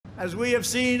As we have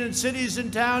seen in cities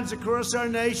and towns across our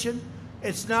nation,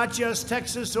 it's not just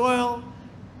Texas oil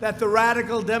that the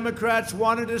radical Democrats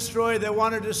want to destroy. They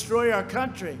want to destroy our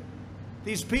country.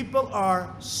 These people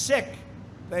are sick.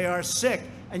 They are sick.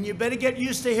 And you better get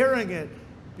used to hearing it,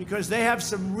 because they have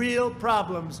some real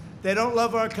problems. They don't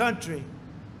love our country.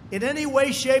 In any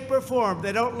way, shape, or form,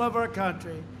 they don't love our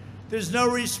country. There's no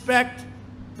respect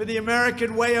for the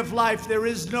American way of life. There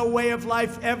is no way of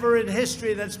life ever in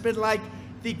history that's been like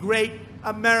the great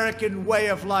American way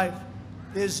of life.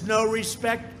 There's no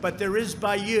respect, but there is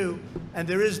by you, and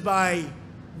there is by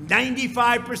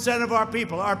 95% of our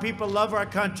people. Our people love our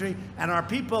country, and our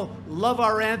people love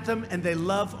our anthem, and they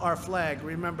love our flag.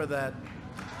 Remember that.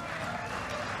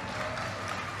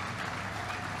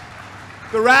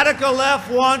 The radical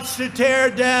left wants to tear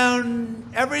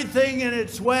down everything in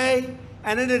its way,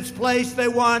 and in its place, they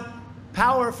want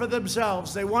power for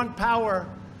themselves. They want power.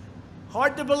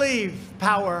 Hard to believe,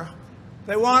 power.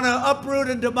 They want to uproot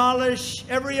and demolish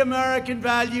every American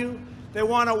value. They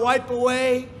want to wipe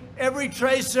away every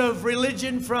trace of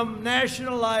religion from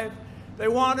national life. They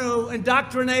want to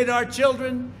indoctrinate our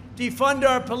children, defund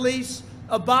our police,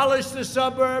 abolish the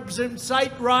suburbs,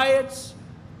 incite riots,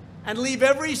 and leave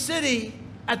every city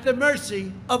at the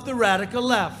mercy of the radical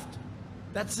left.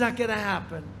 That's not going to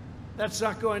happen. That's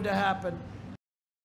not going to happen.